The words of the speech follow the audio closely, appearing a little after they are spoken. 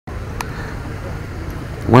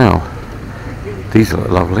Well, these look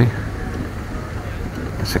lovely.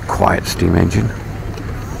 It's a quiet steam engine.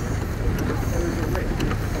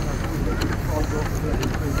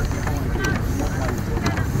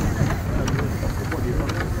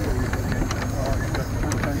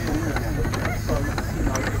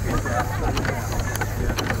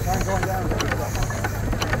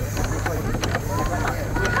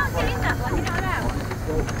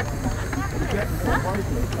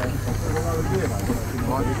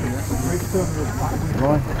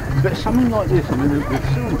 Right, but something like this, I mean,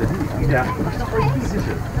 with cylinder, yeah, that's not very big, is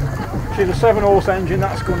it? See, the 7-horse engine,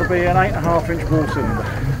 that's going to be an 8.5-inch ball cylinder.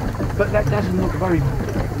 But that doesn't look very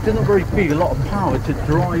big. A lot of power to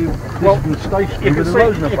drive this from stationary. You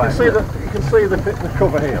can see the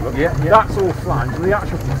cover here. Look. Yeah. That's all flanged. The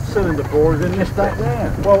actual cylinder bore is in this that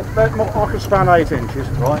there. Well, I can span 8 inches.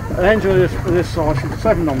 Right. An engine of this size,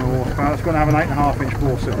 7 nominal horsepower, it's going to have an 8.5-inch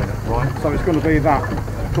ball cylinder. Right. So it's going to be that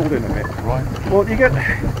pulled in a bit. Right. Well, you got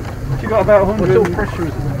about 100. What sort of pressure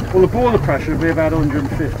is it? Well, the boiler pressure would be about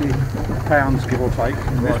 150 pounds, give or take.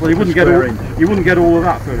 Right, well, you wouldn't get all of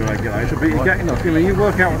that through the regulator, but you get enough. You mean, you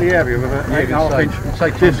work out the area with an 8.5-inch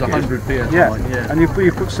say times 100 psi. Yeah. And you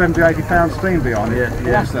put 70-80 pounds steam behind it. Yeah. Well,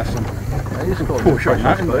 that's less than It's got push on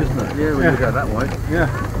that, isn't it? Yeah, when you go that way. Yeah.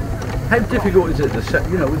 How difficult is it to set?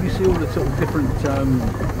 You know, when you see all the sort of different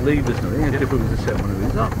levers and everything, how difficult is it to set one of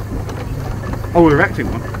these up? Oh, erecting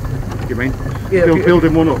one. You mean? Yeah,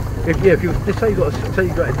 building one up. If you say you got a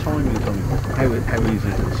timing or something, how easy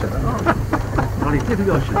is it to set that up? Bloody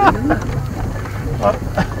difficult, isn't it?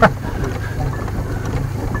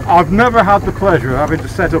 I've never had the pleasure of having to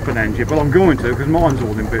set up an engine, but I'm going to because mine's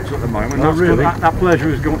all in bits at the moment. Oh, really? That pleasure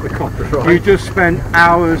has gone to the cop. Right. You just spend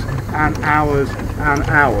hours and hours and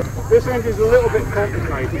hours. This engine's a little bit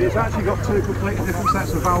complicated. It's actually got 2 completely different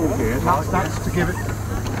sets of valve gears. That's to give it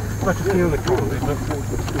better feel the colours.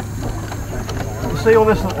 You see all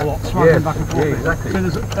this little lot swapping back and forth? Yeah, exactly.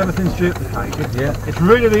 So everything's duplicated. Yeah. It's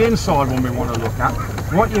really the inside one we want to look at.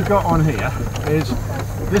 What you've got on here is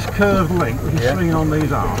this curved link which is swinging on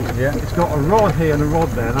these arms. Yeah. It's got a rod here and a rod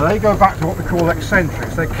there. Now they go back to what we call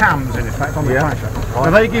eccentrics. They're cams in effect on the crankshaft. Right.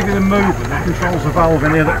 Now they give you the movement that controls the valve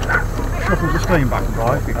in here that shuffles the steam back and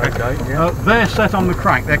forth. Okay. Yeah. They're set on the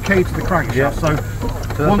crank. They're keyed to the crankshaft. Yeah. So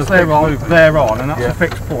So once they're on, and that's a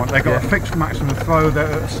fixed point. They've got a fixed maximum throw, they're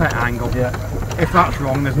at a set angle. Yeah. If that's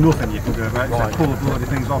wrong, there's nothing you can do about it. Except pull the bloody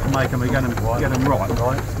things off and make them again and get them right.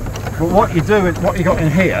 But what you got in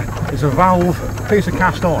here is a valve, piece of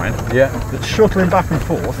cast iron, that's shuttling back and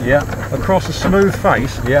forth across a smooth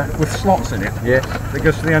face with slots in it. That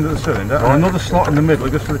goes to the end of the cylinder, and another slot in the middle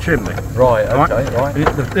that goes to the chimney.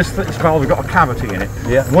 This valve has got a cavity in it.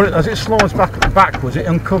 As it slides backwards, it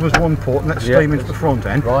uncovers one port and lets steam into the front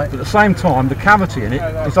end. But at the same time, the cavity in it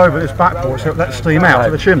is over this back port, so it lets steam out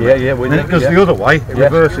to the chimney. Then it goes the other way, it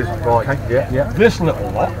reverses. This little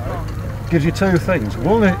lot gives you 2 things.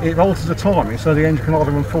 One, it alters the timing so the engine can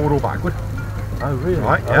either run forward or backward. Oh really?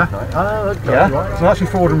 Right, yeah. Okay. Oh, okay. Yeah. Right. So actually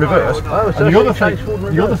forward and reverse. Oh, so and the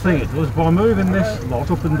other thing it does, by moving this lot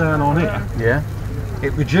up and down on here,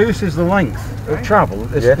 it reduces the length of travel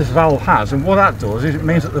that this valve has, and what that does is it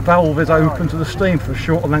means that the valve is open to the steam for a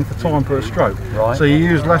shorter length of time per stroke. So you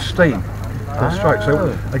use less steam per stroke.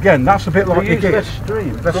 So again, that's a bit like your gears.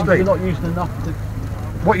 Less steam. You're not using enough to...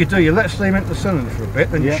 What you do, you let steam into the cylinder for a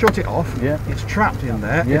bit, then you shut it off, it's trapped in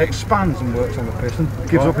there, it expands and works on the piston,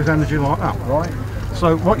 gives up its energy like that.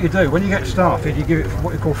 So what you do, when you get started, you give it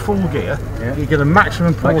what you call full gear, you get a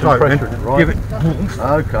maximum port opening, give it oomph,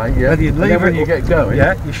 then you leave it, when you get going,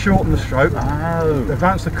 you shorten the stroke,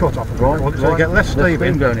 advance the cut-off, so you get less steam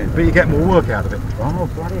in, going in, but you get more work out of it. Oh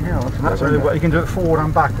bloody hell, that's really what you can do it forward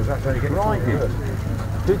and backwards, that's how you get it.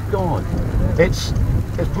 Good God. It's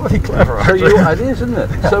bloody clever. So it is, isn't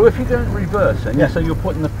it? So if you don't reverse, then so you're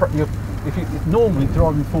putting if normally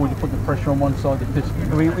driving forward, you're putting the pressure on one side of the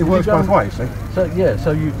piston. It works both ways, see? So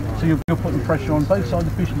so you're putting pressure on both sides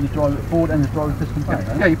of the piston. You drive it forward and you drive the piston back.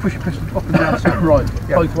 Yeah, you push your piston up and down.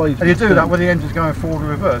 Both ways. And you do that when the engine's going forward and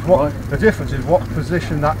reverse. The difference is what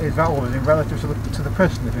position that valve is in relative to the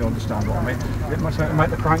piston. If you understand what I mean, it must make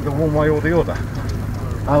the crank go one way or the other.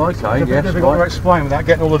 Oh, okay, it's difficult to explain without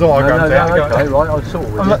getting all the diagrams out. Okay, right, I saw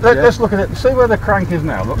it. Let's look at it. See where the crank is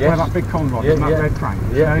now. Look where that big conrod is, that red crank.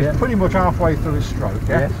 He's pretty much halfway through his stroke.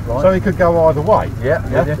 So he could go either way.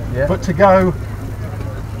 But to go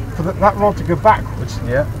for that rod to go backwards,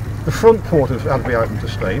 the front port has to be open to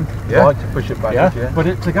steam. Right, to push it backwards.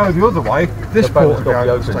 But to go the other way, this port has got to be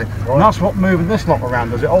open to steam. And that's what moving this lot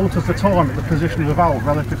around does. It alters the time at the position of the valve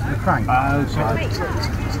relative to the crank.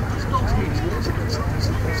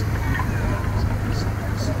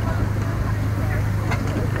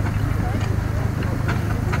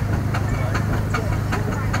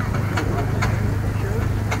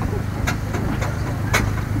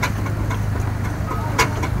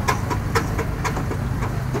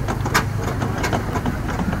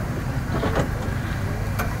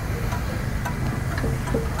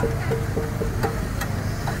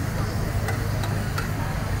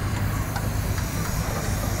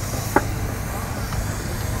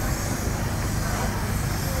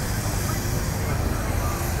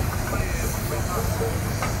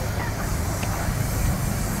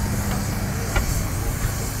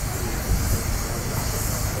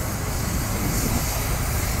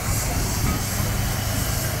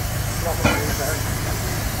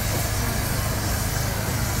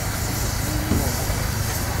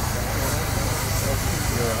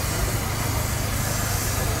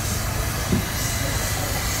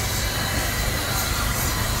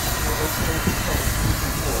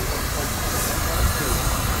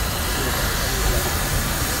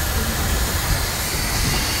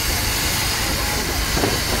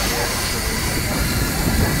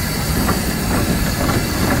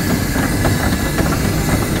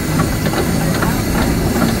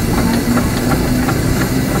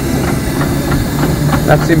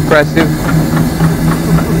 That's impressive.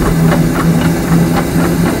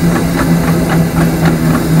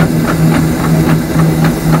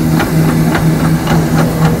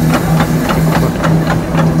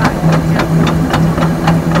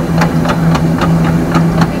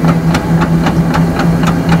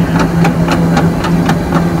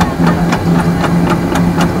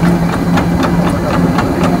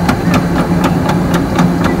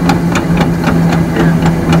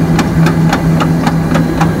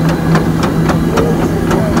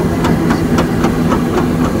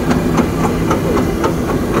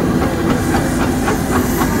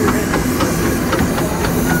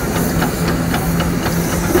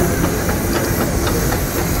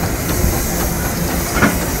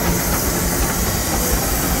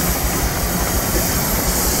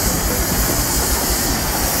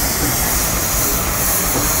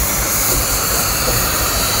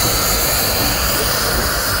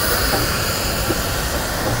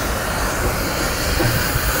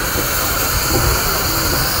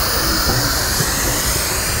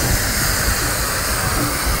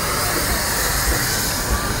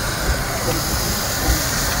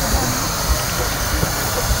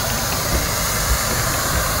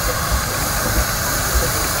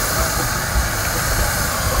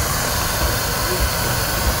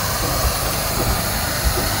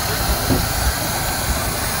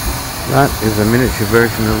 That is a miniature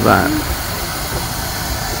version of that.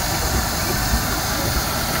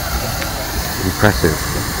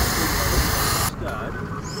 Impressive.